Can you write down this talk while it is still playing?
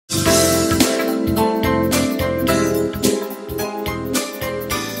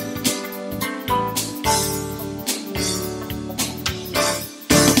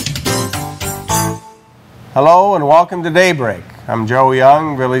Hello and welcome to Daybreak. I'm Joe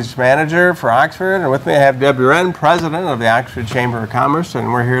Young, Village Manager for Oxford, and with me I have Debbie Wren, President of the Oxford Chamber of Commerce,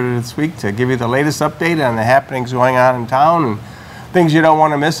 and we're here this week to give you the latest update on the happenings going on in town and things you don't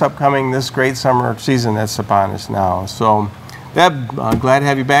want to miss upcoming this great summer season that's upon us now. So, Deb, glad to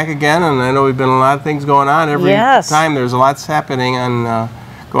have you back again, and I know we've been a lot of things going on every time. There's a lot happening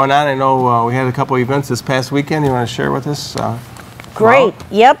going on. I know we had a couple events this past weekend. You want to share with us? Great.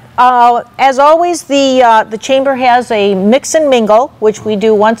 Yep. As always, the Chamber has a mix and mingle, which we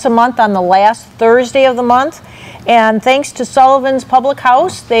do once a month on the last Thursday of the month. And thanks to Sullivan's Public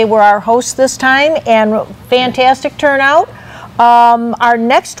House, they were our hosts this time, and fantastic turnout. Our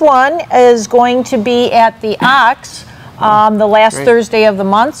next one is going to be at the Ox the last Thursday of the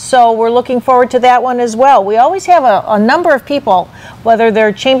month, so we're looking forward to that one as well. We always have a number of people, whether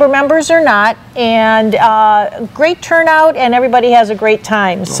they're chamber members or not, and great turnout, and everybody has a great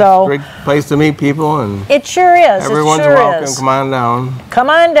time. Well, so great place to meet people, and it sure is. Everyone's welcome. Come on down. Come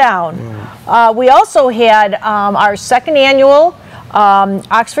on down. Yeah. We also had our second annual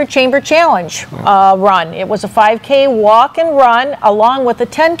Oxford Chamber Challenge run. It was a 5K walk and run along with a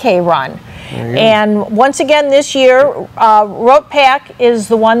 10K run. And once again this year, Rote Pack is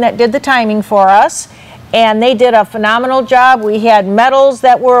the one that did the timing for us, and they did a phenomenal job. We had medals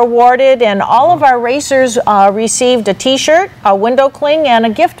that were awarded, and all of our racers received a t-shirt, a window cling, and a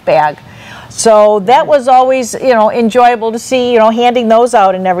gift bag. So that was always, enjoyable to see, handing those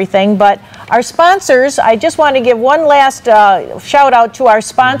out and everything. But our sponsors, I just want to give one last shout out to our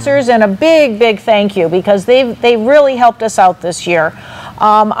sponsors and a big thank you, because they really helped us out this year.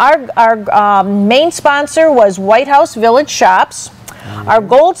 Our main sponsor was White House Village Shops. Our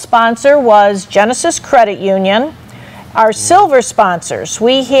gold sponsor was Genesis Credit Union. Our silver sponsors,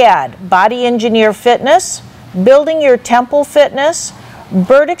 we had Body Engineer Fitness, Building Your Temple Fitness,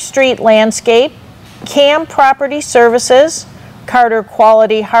 Burdick Street Landscape, CAM Property Services, Carter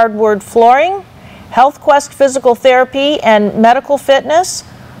Quality Hardwood Flooring, HealthQuest Physical Therapy and Medical Fitness,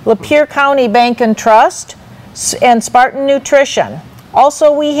 Lapeer County Bank and Trust, and Spartan Nutrition.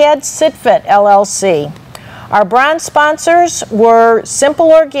 Also, we had SitFit LLC. Our bronze sponsors were Simple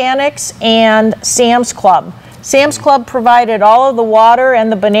Organics and Sam's Club. Sam's Club provided all of the water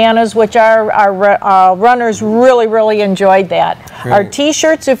and the bananas, which our runners really enjoyed that. Great. Our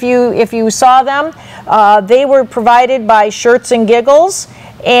t-shirts, if you saw them, they were provided by Shirts and Giggles,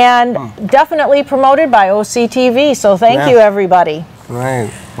 and definitely promoted by OCTV, so thank you, everybody. Right.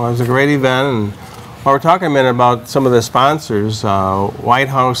 Well, it was a great event, and we're talking a minute about some of the sponsors. White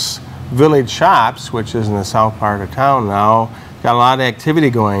House Village Shops, which is in the south part of town now, got a lot of activity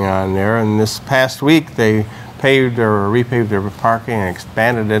going on there, and this past week they paved or repaved their parking and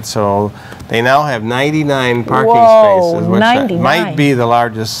expanded it, so they now have 99 parking spaces, which 99. Might be the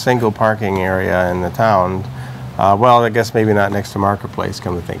largest single parking area in the town. Well, I guess maybe not next to Marketplace,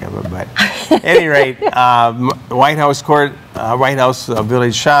 come to think of it, but at any rate, White House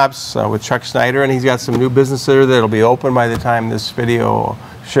Village Shops with Chuck Snyder, and he's got some new business there that'll be open by the time this video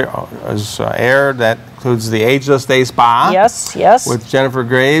is aired. That includes the Ageless Day Spa. Yes. With Jennifer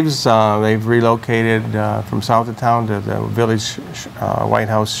Graves. They've relocated from south of town to the Village White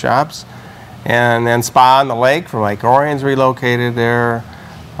House Shops. And then Spa on the Lake from Lake Orion's relocated there.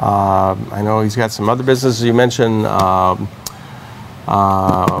 I know he's got some other businesses. You mentioned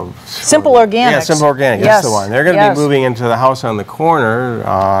Simple Organics. Yeah, Simple Organics. That's the one. They're going to be moving into the house on the corner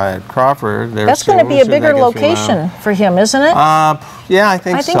at Crawford. That's going to be a bigger location for him, isn't it? Yeah, I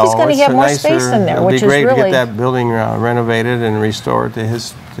think so. I think he's going to have more space in there, which is really... It'd be great to get that building renovated and restored to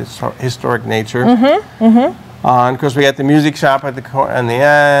his historic nature. And of course, we got the music shop at the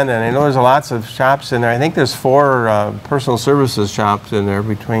end, and I know there's lots of shops in there. I think there's 4 personal services shops in there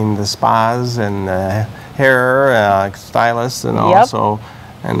between the spas and hair stylists, and also,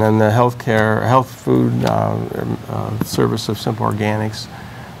 and then the health food service of Simple Organics.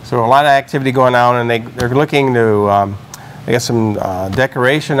 So a lot of activity going on, and they're looking to. They got some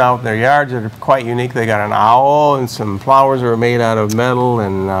decoration out in their yards that are quite unique. They got an owl and some flowers that are made out of metal,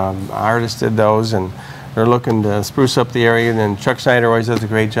 and artists did those, and they're looking to spruce up the area, and then Chuck Snyder always does a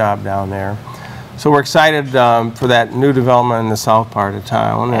great job down there. So we're excited for that new development in the south part of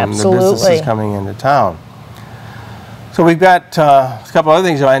town, and the businesses coming into town. So we've got a couple other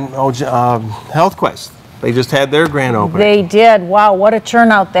things. HealthQuest. They just had their grand opening. They did. Wow, what a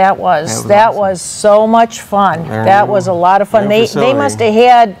turnout that was. That was so much fun. That was a lot of fun. They must have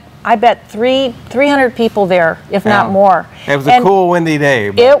had, I bet, 300 people there, if not more. It was a cool, windy day.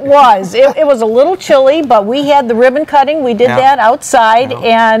 It was. It was a little chilly, but we had the ribbon cutting. We did that outside,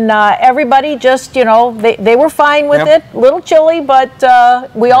 and everybody just, they were fine with it. A little chilly, but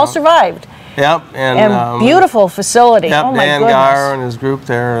we all survived. Yep. And beautiful facility. Yep, oh my Dan goodness. Gar and his group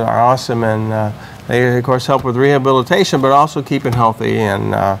there are awesome, and they of course help with rehabilitation, but also keeping healthy.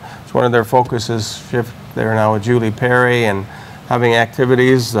 And it's one of their focuses. Shift there now with Julie Perry and having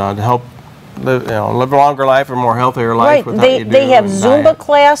activities to help live a longer life or more healthier life. Right. They have Zumba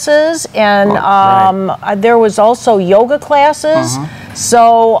classes, and there was also yoga classes.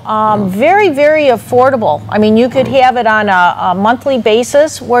 So very, very affordable. I mean, you could have it on a monthly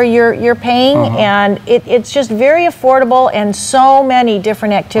basis where you're paying, and it's just very affordable, and so many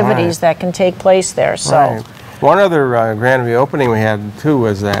different activities that can take place there. So one other grand reopening we had too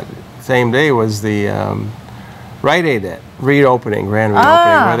was that same day was the Rite Aid grand reopening, where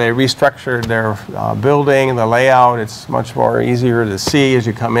they restructured their building, the layout. It's much more easier to see as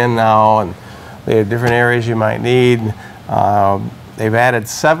you come in now, and they have different areas you might need. They've added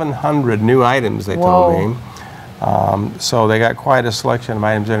 700 new items, they told me. So they got quite a selection of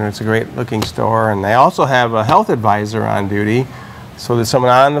items in there. It's a great looking store. And they also have a health advisor on duty. So there's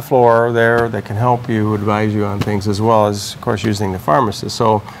someone on the floor there that can help you, advise you on things, as well as, of course, using the pharmacist.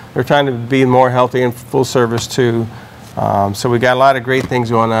 So they're trying to be more healthy and full service too. So we got a lot of great things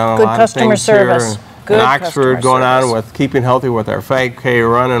going on. Good a lot customer of things service. Here. In Oxford going on with keeping healthy with our 5K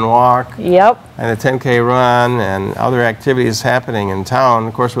run and walk. Yep. And the 10K run and other activities happening in town,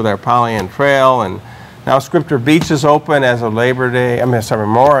 of course, with our Pollyant Trail. And now Scripter Beach is open as of Memorial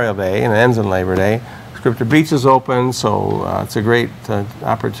Day, and it ends on Labor Day. Scripter Beach is open, so it's a great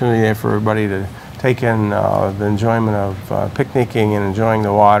opportunity for everybody to take in the enjoyment of picnicking and enjoying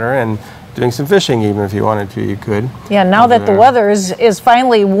the water, and doing some fishing. Even if you wanted to, you could. Yeah, now that the weather is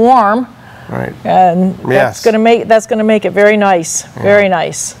finally warm. Right. And that's going to make it very nice. Yeah. Very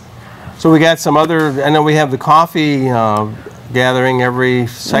nice. So we got some other. I know we have the coffee gathering every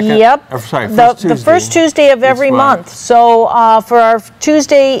second. Yep. The first Tuesday of every month. So for our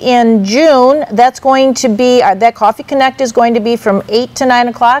Tuesday in June, that's going to be that Coffee Connect is going to be from 8 to 9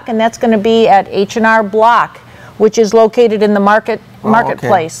 o'clock, and that's going to be at H&R Block, which is located in the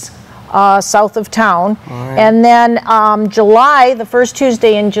marketplace. South of town. Right. And then July, the first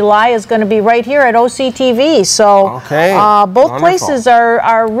Tuesday in July, is going to be right here at OCTV. So both places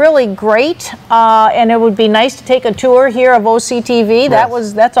are really great, and it would be nice to take a tour here of OCTV.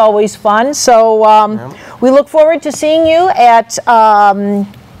 Yes. That's always fun. So we look forward to seeing you at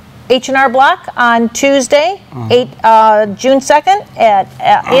H&R Block on Tuesday, June 2nd at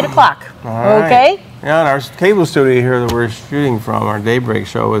 8 o'clock. Okay? Yeah, and our cable studio here that we're shooting from, our Daybreak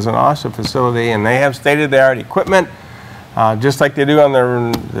show, is an awesome facility, and they have state-of-the-art equipment, just like they do on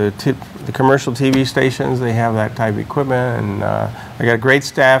the commercial TV stations. They have that type of equipment, and they got a great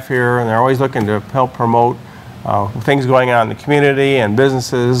staff here, and they're always looking to help promote things going on in the community and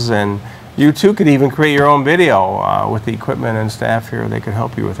businesses. And you too could even create your own video with the equipment and staff here. They could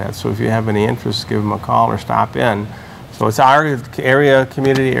help you with that. So if you have any interest, give them a call or stop in. So it's our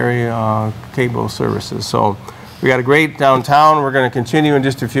community area cable services. So we got a great downtown. We're going to continue in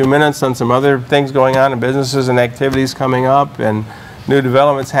just a few minutes on some other things going on in businesses and activities coming up and new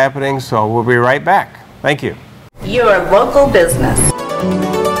developments happening. So we'll be right back. Thank you. Your local business.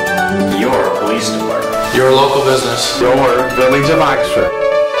 Your police department. Your local business. Your Village of Oxford.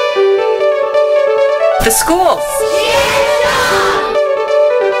 The schools.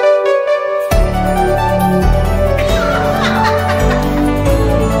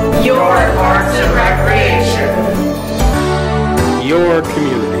 Your parks and recreation. Your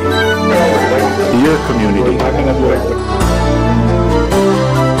community. Your community.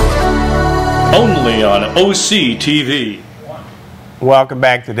 Only on OCTV. Welcome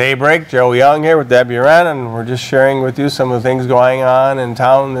back to Daybreak. Joe Young here with Debbie Wren, and we're just sharing with you some of the things going on in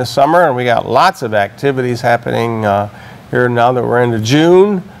town this summer. And we got lots of activities happening here now that we're into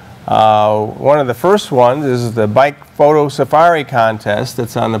June. One of the first ones is the Bike Photo Safari Contest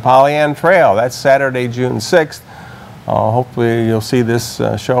that's on the Pollyant Trail. That's Saturday, June 6th. Hopefully you'll see this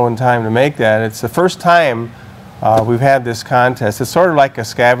show in time to make that. It's the first time we've had this contest. It's sort of like a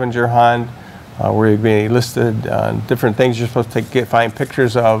scavenger hunt where you'd be listed different things you're supposed to find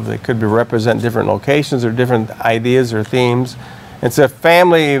pictures of that could represent different locations or different ideas or themes. It's a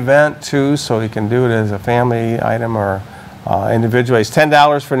family event too, so you can do it as a family item or individual. It's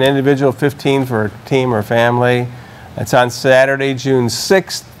 $10 for an individual, $15 for a team or family. It's on Saturday, June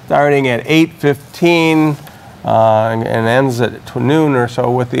 6th, starting at 8:15 and ends at noon or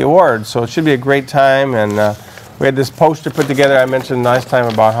so with the awards. So it should be a great time. And we had this poster put together I mentioned last time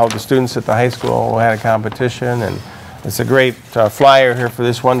about how the students at the high school had a competition, and it's a great flyer here for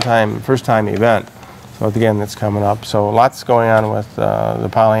this first time event. So again, that's coming up. So lots going on with the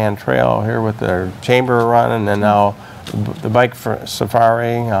Pollyant Trail here with their chamber run, and then now the bike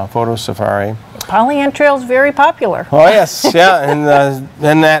safari, photo safari. Pollyant Trail is very popular. Oh yes, yeah, and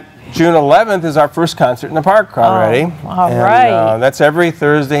then that June 11th is our first concert in the park already. All and, right. That's every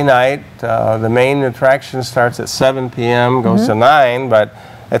Thursday night. The main attraction starts at 7 p.m., goes to 9, but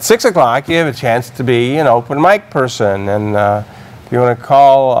at 6 o'clock you have a chance to be an open mic person. And if you want to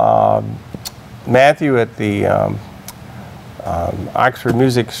call Matthew at the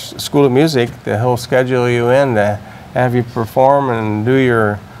Oxford School of Music, he'll schedule you in to have you perform and do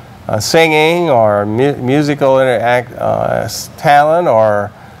your singing or musical talent,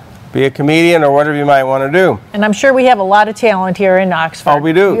 or be a comedian, or whatever you might want to do. And I'm sure we have a lot of talent here in Oxford. Oh,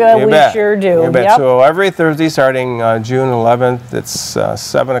 we do. Yeah, you we bet. sure do. You bet. Yep. So every Thursday starting June 11th, it's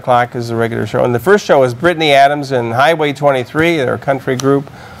 7 o'clock is the regular show. And the first show is Brittany Adams and Highway 23, their country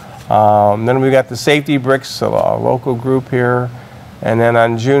group. Then we got the Safety Bricks, a local group here. And then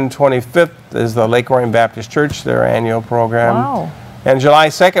on June 25th is the Lake Orion Baptist Church, their annual program. Wow. And July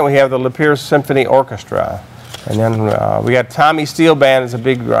 2nd, we have the Lapeer Symphony Orchestra. And then we got Tommy Steele Band, is a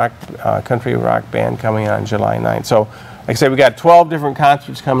big rock, country rock band coming on July 9th. So, like I said, we got 12 different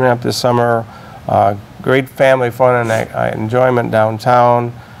concerts coming up this summer. Great family fun and enjoyment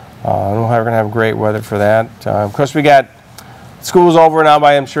downtown. We're going to have great weather for that. Of course, we got school's over now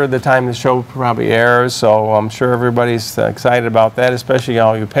by, I'm sure, the time the show probably airs. So I'm sure everybody's excited about that, especially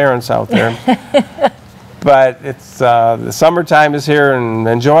all you parents out there. But it's the summertime is here, and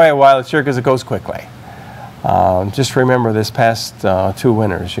enjoy it while it's here, because it goes quickly. Just remember this past 2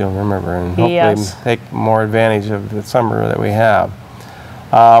 winters, you'll remember, and hopefully take more advantage of the summer that we have.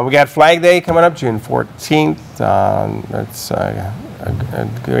 We got Flag Day coming up June 14th. It's a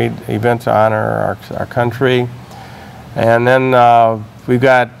great event to honor our country. And then we've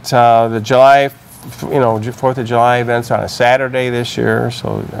got the July, 4th of July events on a Saturday this year,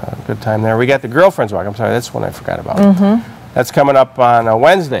 so good time there. We got the Girlfriends Walk. I'm sorry, that's one I forgot about. That's coming up on a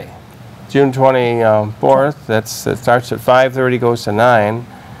Wednesday, June 24th. It starts at 5:30, goes to 9.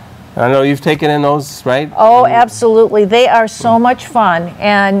 I know you've taken in those, right? Oh, absolutely. They are so much fun.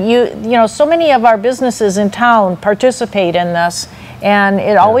 And you know, so many of our businesses in town participate in this. And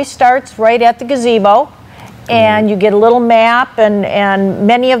it always starts right at the gazebo. And you get a little map, and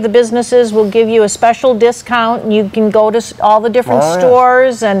many of the businesses will give you a special discount, and you can go to all the different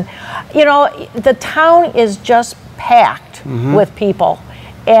stores. And, you know, the town is just packed with people.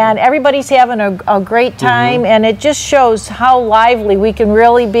 And everybody's having a great time, and it just shows how lively we can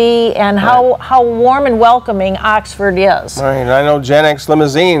really be, and how warm and welcoming Oxford is. Right. I know Gen X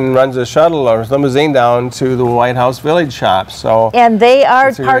Limousine runs a shuttle or limousine down to the White House Village shops. So and they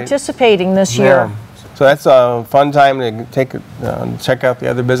are participating this year. So that's a fun time to check out the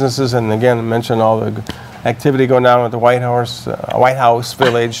other businesses, and again mention all the activity going on with the White House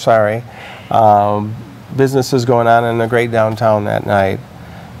Village. Sorry, businesses going on in the great downtown that night.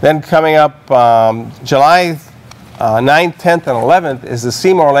 Then coming up July 9th, 10th, and 11th is the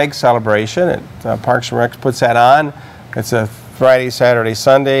Seymour Lake celebration. Parks and Rec puts that on. It's a Friday, Saturday,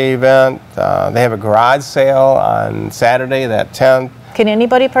 Sunday event. They have a garage sale on Saturday, that 10th. Can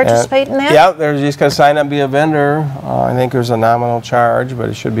anybody participate in that? Yeah, they're just going to sign up, be a vendor. I think there's a nominal charge, but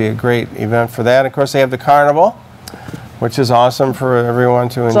it should be a great event for that. Of course, they have the carnival, which is awesome for everyone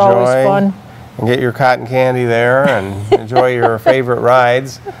to enjoy. It's always fun. And get your cotton candy there and enjoy your favorite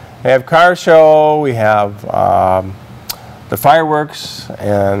rides. We have car show. We have the fireworks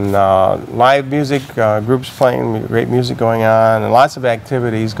and live music groups playing, great music going on, and lots of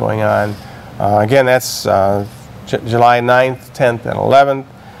activities going on. Again, that's July 9th, 10th, and 11th.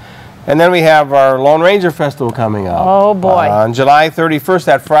 And then we have our Lone Ranger Festival coming up. Oh, boy. On July 31st,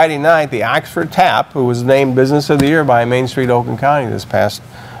 that Friday night, the Oxford Tap, who was named Business of the Year by Main Street Oakland County this past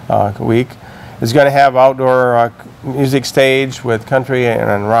week, is going to have outdoor music stage with country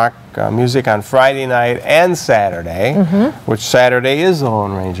and rock music on Friday night and Saturday, which Saturday is the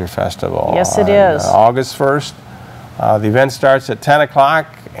Lone Ranger Festival. Yes, it is. August 1st. The event starts at 10 o'clock,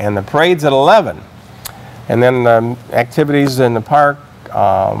 and the parade's at 11. And then activities in the park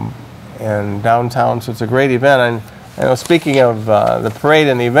and downtown, so it's a great event. And speaking of the parade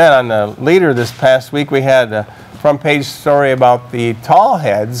and the event, on the Leader this past week, we had a front page story about the tall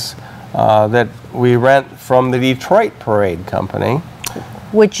heads that we rent from the Detroit Parade Company,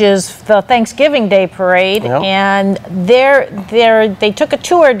 which is the Thanksgiving Day Parade. Yep. And they took a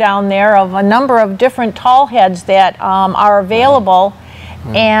tour down there of a number of different tall heads that are available.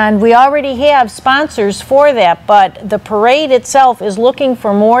 And we already have sponsors for that, but the parade itself is looking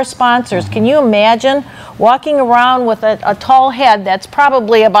for more sponsors. Can you imagine walking around with a tall head that's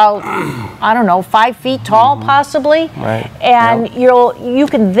probably about, I don't know, 5 feet tall possibly? Right. And you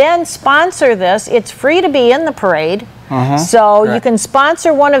can then sponsor this. It's free to be in the parade. So you can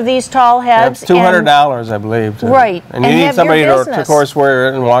sponsor one of these tall heads. That's $200, I believe. Right. And you need somebody to, of course, wear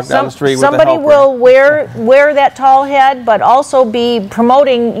it and walk down the street with a helper. Somebody will wear that tall head, but also be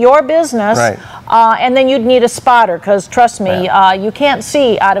promoting your business. Right. And then you'd need a spotter, because trust me, you can't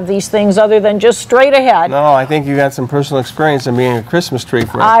see out of these things other than just straight ahead. No, I think you got some personal experience in being a Christmas tree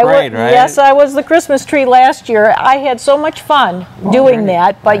for a parade, right? Yes, I was the Christmas tree last year. I had so much fun doing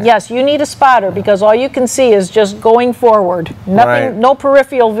that. But yes, you need a spotter, because all you can see is just going forward. Nothing, no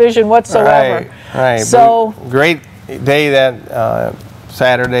peripheral vision whatsoever. Right. So great day that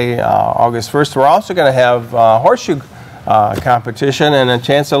Saturday, August 1st. We're also going to have horseshoe competition and a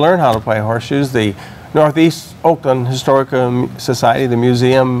chance to learn how to play horseshoes. The Northeast Oakland Historical Society, the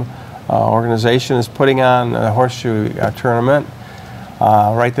museum organization, is putting on a horseshoe tournament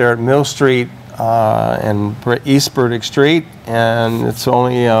right there at Mill Street and East Burdick Street, and it's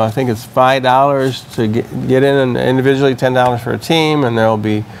only I think it's $5 to get in, and individually $10 for a team, and there'll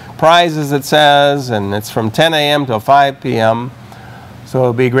be prizes, it says, and it's from 10 a.m. till 5 p.m. So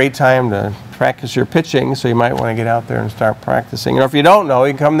it'll be a great time to practice your pitching, so you might want to get out there and start practicing. Or if you don't know,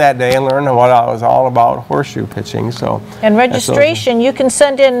 you can come that day and learn what I was all about horseshoe pitching. So, and registration, you can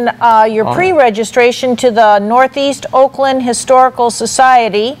send in your pre-registration to the Northeast Oakland Historical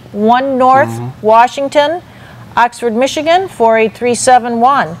Society, 1 North Washington, Oxford, Michigan,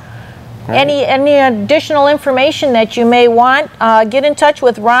 48371. Right. Any additional information that you may want, get in touch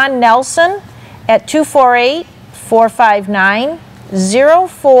with Ron Nelson at 248-459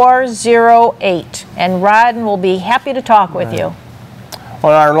 0408, and Rod will be happy to talk with you.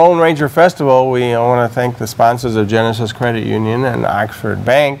 On our Lone Ranger Festival, we want to thank the sponsors of Genesis Credit Union and Oxford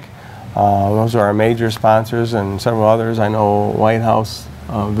Bank. Those are our major sponsors, and several others. I know White House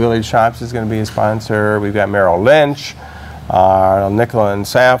Village Shops is going to be a sponsor. We've got Merrill Lynch, Nicola and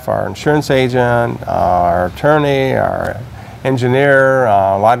Saff, our insurance agent, our attorney, our engineer.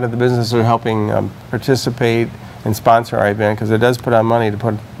 A lot of the businesses are helping participate and sponsor our event, because it does put on money to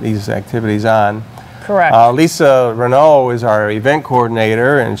put these activities on. Correct. Lisa Renault is our event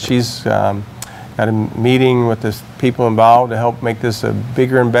coordinator, and she's got a meeting with the people involved to help make this a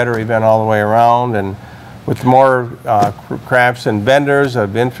bigger and better event all the way around, and with more crafts and vendors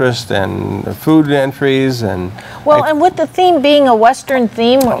of interest and food entries. And well, and with the theme being a Western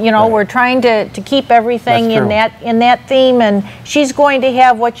theme, you know, we're trying to keep everything in that theme, and she's going to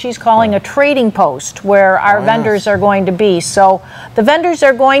have what she's calling a trading post where our vendors are going to be. So the vendors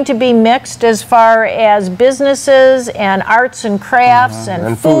are going to be mixed as far as businesses and arts and crafts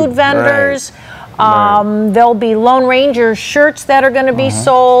and food vendors. There'll be Lone Ranger shirts that are going to be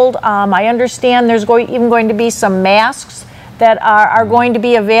sold. I understand there's even going to be some masks that are going to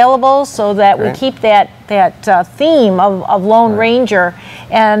be available, so that we keep that theme of Lone Ranger.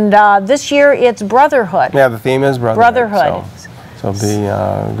 And this year it's Brotherhood. Yeah, the theme is Brotherhood. So it'll be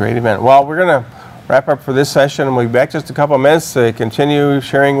a great event. Well, we're going to wrap up for this session, and we'll be back just a couple of minutes to continue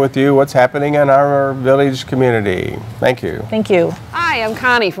sharing with you what's happening in our village community. Thank you. Thank you. Hi, I'm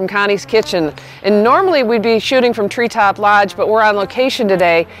Connie from Connie's Kitchen, and normally we'd be shooting from Treetop Lodge, but we're on location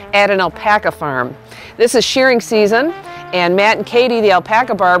today at an alpaca farm. This is shearing season, and Matt and Katie, the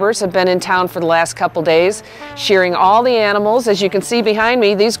alpaca barbers, have been in town for the last couple days, shearing all the animals. As you can see behind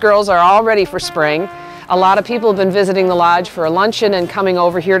me, these girls are all ready for spring. A lot of people have been visiting the lodge for a luncheon and coming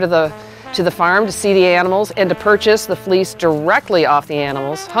over here to the farm to see the animals and to purchase the fleece directly off the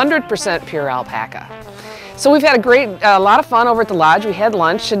animals, 100% pure alpaca. So we've had a lot of fun over at the lodge. We had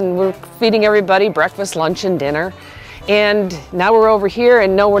lunch, and we're feeding everybody breakfast, lunch, and dinner. And now we're over here,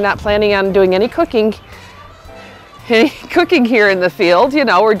 and no, we're not planning on doing any cooking here in the field. You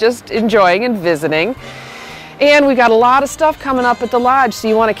know, we're just enjoying and visiting. And we've got a lot of stuff coming up at the lodge, so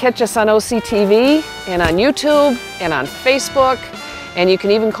you want to catch us on OCTV and on YouTube and on Facebook. And you can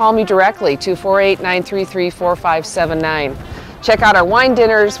even call me directly, 248-933-4579. Check out our wine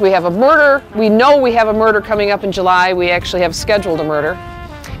dinners. We have a murder. We know we have a murder coming up in July. We actually have scheduled a murder.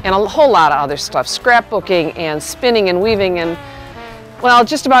 And a whole lot of other stuff, scrapbooking and spinning and weaving and, well,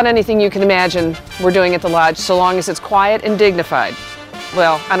 just about anything you can imagine we're doing at the lodge, so long as it's quiet and dignified.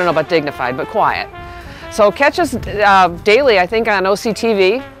 Well, I don't know about dignified, but quiet. So catch us daily, I think, on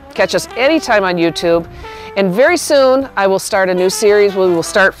OCTV. Catch us anytime on YouTube. And very soon, I will start a new series. We will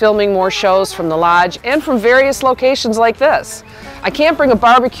start filming more shows from the lodge and from various locations like this. I can't bring a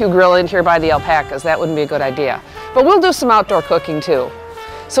barbecue grill in here by the alpacas. That wouldn't be a good idea. But we'll do some outdoor cooking too.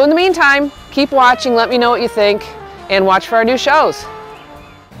 So in the meantime, keep watching, let me know what you think, and watch for our new shows.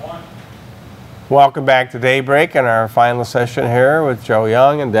 Welcome back to Daybreak and our final session here with Joe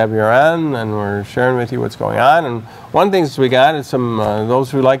Young and Debbie Wren, and we're sharing with you what's going on. And one of the things we got is some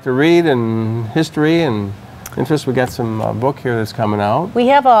those who like to read and history and interest. We got some book here that's coming out. We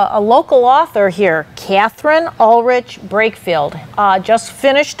have a local author here, Catherine Ulrich Brakefield, just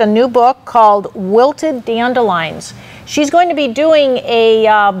finished a new book called Wilted Dandelions. She's going to be doing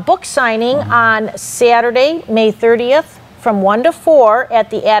a book signing on Saturday, May 30th from 1 to 4 at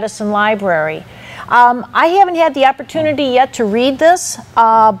the Addison Library. I haven't had the opportunity yet to read this,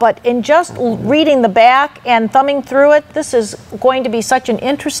 but in just reading the back and thumbing through it, this is going to be such an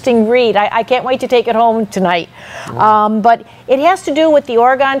interesting read. I can't wait to take it home tonight. But it has to do with the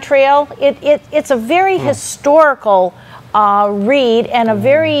Oregon Trail. It's a very historical read, and a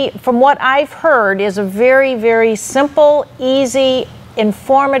very, from what I've heard, is a very, very simple, easy,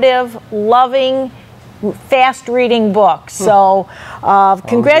 informative, loving, fast reading book. So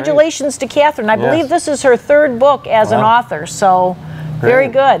congratulations to Catherine. I believe this is her third book as an author, so very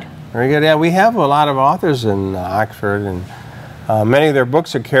good. Very good. Yeah, we have a lot of authors in Oxford, and many of their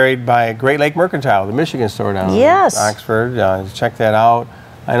books are carried by Great Lake Mercantile, the Michigan store down in Oxford. Check that out.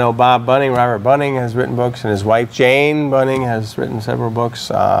 I know Bob Bunning, Robert Bunning, has written books, and his wife Jane Bunning has written several books.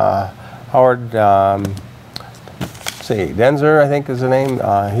 Howard Denzer, I think is the name.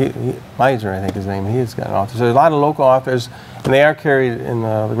 Meiser, I think is the name. He has got an author. So there's a lot of local authors, and they are carried in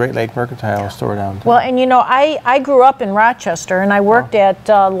the Great Lake Mercantile store downtown. Well, and you know, I grew up in Rochester, and I worked at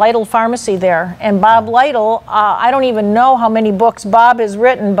Lytle Pharmacy there. And Bob Lytle, I don't even know how many books Bob has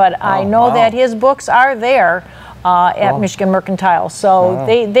written, but I know that his books are there at Michigan Mercantile. So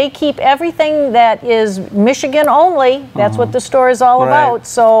they keep everything that is Michigan only. That's what the store is all about.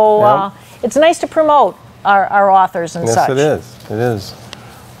 So it's nice to promote our authors and such. Yes, it is. It is.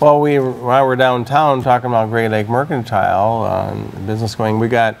 Well, while we're downtown talking about Great Lake Mercantile business going, we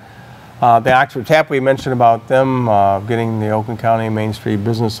got the Oxford Tap. We mentioned about them getting the Oakland County Main Street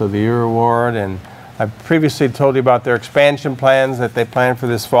Business of the Year Award, and I previously told you about their expansion plans that they plan for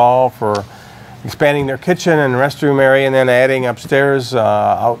this fall for expanding their kitchen and restroom area, and then adding upstairs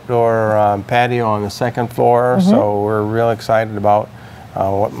outdoor patio on the second floor. So we're real excited about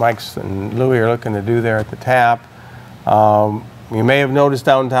what Mike's and Louie are looking to do there at the Tap. You may have noticed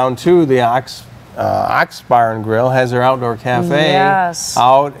downtown too, the Ox Bar and Grill has their outdoor cafe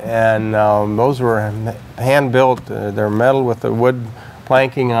out, and those were hand built. They're metal with the wood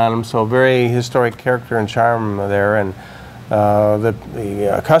planking on them, so very historic character and charm there. And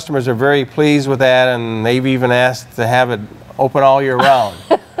the customers are very pleased with that, and they've even asked to have it open all year round.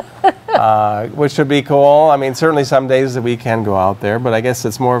 Which would be cool. I mean, certainly some days that we can go out there, but I guess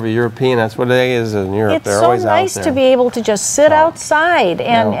it's more of a European. That's what it is in Europe. They're always out there. It's so nice to be able to just sit outside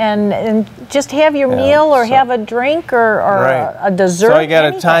and just have your meal or have a drink or a dessert. So you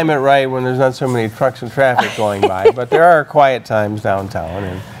got to time it right when there's not so many trucks and traffic going by. But there are quiet times downtown,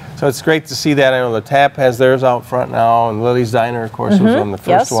 and so it's great to see that. I know the Tap has theirs out front now, and Lily's Diner, of course, was one of the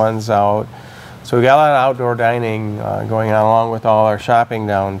first ones out. So we got a lot of outdoor dining going on along with all our shopping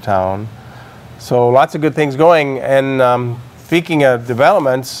downtown. So lots of good things going. And speaking of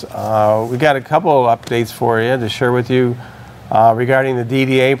developments, we got a couple of updates for you to share with you regarding the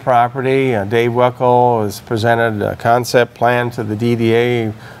DDA property. Dave Weckel has presented a concept plan to the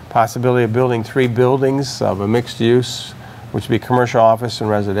DDA, possibility of building 3 buildings of a mixed use, which would be commercial, office, and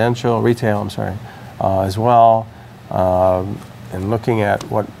residential, retail, I'm sorry, as well, and looking at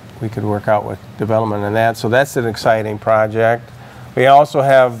what we could work out with development and that. So that's an exciting project. We also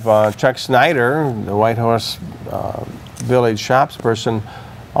have Chuck Snyder, the White Horse Village shops person,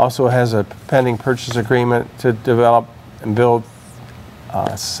 also has a pending purchase agreement to develop and build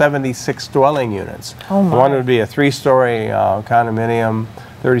 76 dwelling units. One would be a 3-story condominium,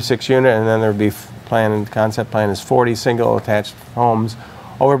 36 unit, and then there would be concept plan is 40 single attached homes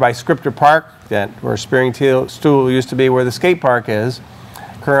over by Scripter Park, where Spearing Stool used to be, where the skate park is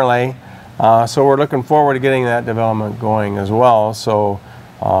currently. So we're looking forward to getting that development going as well. So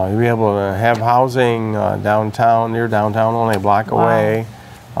you'll be able to have housing downtown, near downtown, only a block away,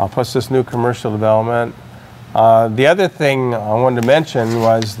 plus this new commercial development. The other thing I wanted to mention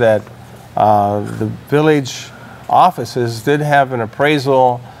was that the village offices did have an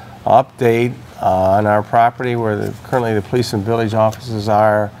appraisal update on our property where currently the police and village offices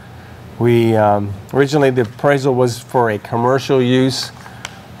are. We originally the appraisal was for a commercial use,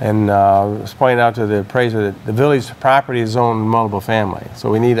 and it was pointed out to the appraiser that the village property is owned multiple family,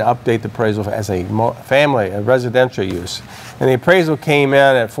 so we need to update the appraisal as a residential use. And the appraisal came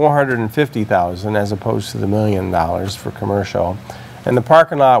in at $450,000 as opposed to the $1 million for commercial. and the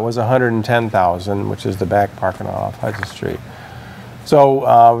parking lot was $110,000, which is the back parking lot off Hudson Street.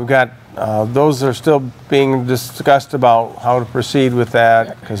 So we've got those are still being discussed about how to proceed with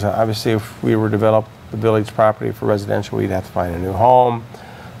that, because obviously if we were to develop the village property for residential, we'd have to find a new home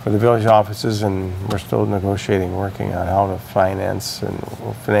for the village offices, and we're still negotiating, working on how to finance and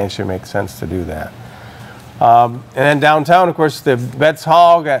financially make sense to do that. And then downtown, of course, the Betts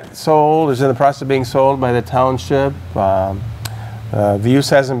Hall got sold, is in the process of being sold by the township. The use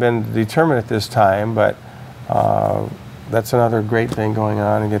hasn't been determined at this time, but that's another great thing going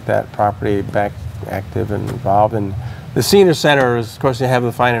on, and get that property back active and involved. And the senior center is, of course, they have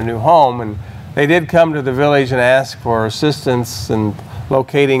to find a new home, and they did come to the village and ask for assistance in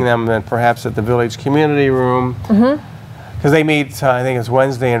locating them perhaps at the village community room, because they meet, I think it's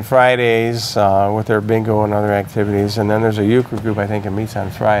Wednesday and Fridays with their bingo and other activities, and then there's a euchre group, I think, that meets on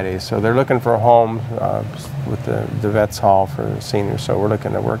Fridays. So they're looking for a home with the Vets Hall for the seniors, so we're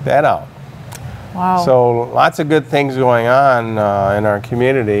looking to work that out. Wow. So lots of good things going on in our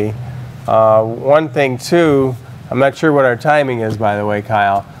community. One thing too, I'm not sure what our timing is, by the way,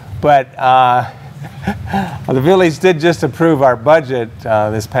 Kyle, but the village did just approve our budget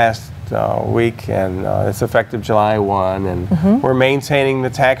this past week, and it's effective July 1, and we're maintaining the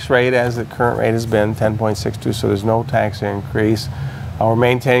tax rate as the current rate has been, 10.62, so there's no tax increase. We're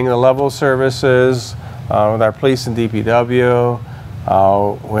maintaining the level of services with our police and DPW.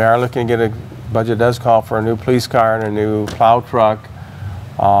 We are looking to get a budget does call for a new police car and a new plow truck,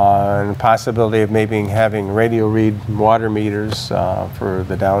 and the possibility of maybe having radio read water meters for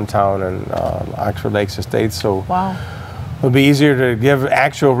the downtown and Oxford Lakes Estates. So it'll be easier to give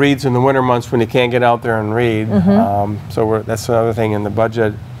actual reads in the winter months when you can't get out there and read. So that's another thing in the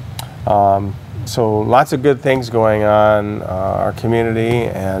budget. So lots of good things going on our community,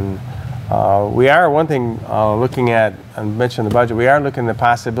 and we are, one thing, looking at, I mentioned the budget, we are looking at the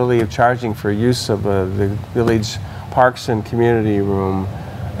possibility of charging for use of the village parks and community room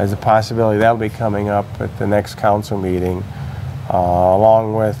as a possibility. That'll be coming up at the next council meeting,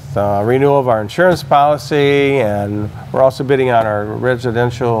 along with renewal of our insurance policy, and we're also bidding on our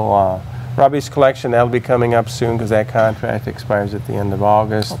residential rubbish collection. That'll be coming up soon because that contract expires at the end of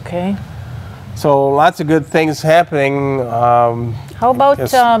August. Okay. So lots of good things happening. How about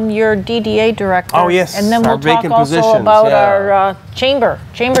your DDA director? Oh, yes, and then our we'll talk vacant also positions, about our chamber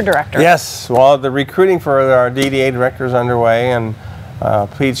director. Yes, well, the recruiting for our DDA director is underway, and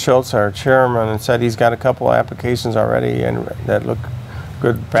Pete Schultz, our chairman, said he's got a couple of applications already and that look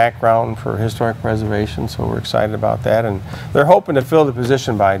good background for historic preservation, so we're excited about that. And they're hoping to fill the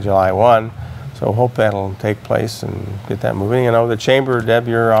position by July 1, so hope that'll take place and get that moving. You know, the chamber, Deb,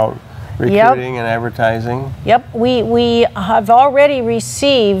 you're out recruiting and advertising. Yep, we have already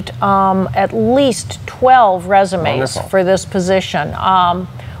received at least 12 resumes for this position.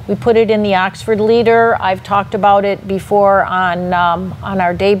 We put it in the Oxford Leader. I've talked about it before on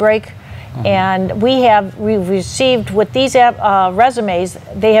our Daybreak, and we've received with these resumes.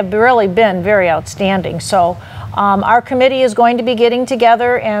 They have really been very outstanding. So our committee is going to be getting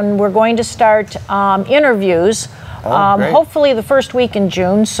together, and we're going to start interviews. Hopefully the first week in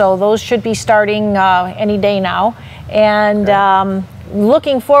June, so those should be starting any day now. And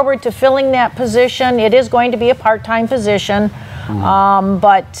looking forward to filling that position. It is going to be a part-time position,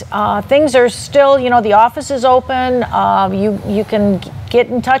 but things are still, you know, the office is open. You can get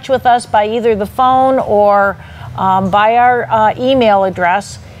in touch with us by either the phone or by our email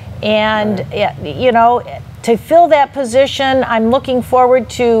address. And, you know, to fill that position, I'm looking forward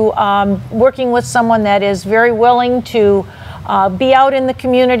to working with someone that is very willing to be out in the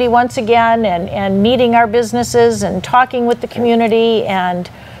community once again and meeting our businesses and talking with the community. And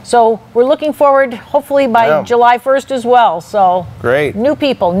so we're looking forward, hopefully by July 1st as well. So great. New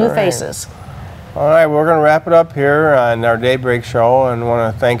people, new faces. All right, we're going to wrap it up here on our Daybreak show, and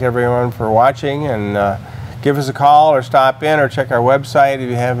want to thank everyone for watching, and give us a call or stop in or check our website if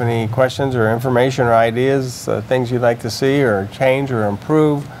you have any questions or information or ideas, things you'd like to see or change or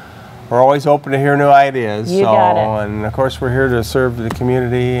improve. We're always open to hear new ideas. You got it. And of course, we're here to serve the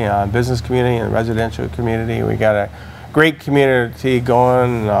community, business community and residential community. We got a great community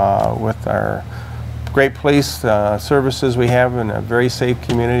going with our great police services we have, in a very safe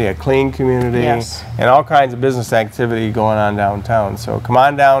community, a clean community, and all kinds of business activity going on downtown. So come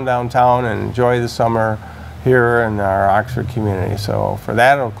on downtown and enjoy the summer here in our Oxford community. So for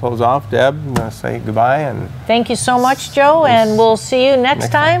that, I'll close off. Deb, I'm going to say goodbye. And thank you so much, Joe, and we'll see you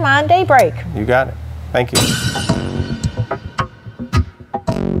next time on Daybreak. You got it. Thank you.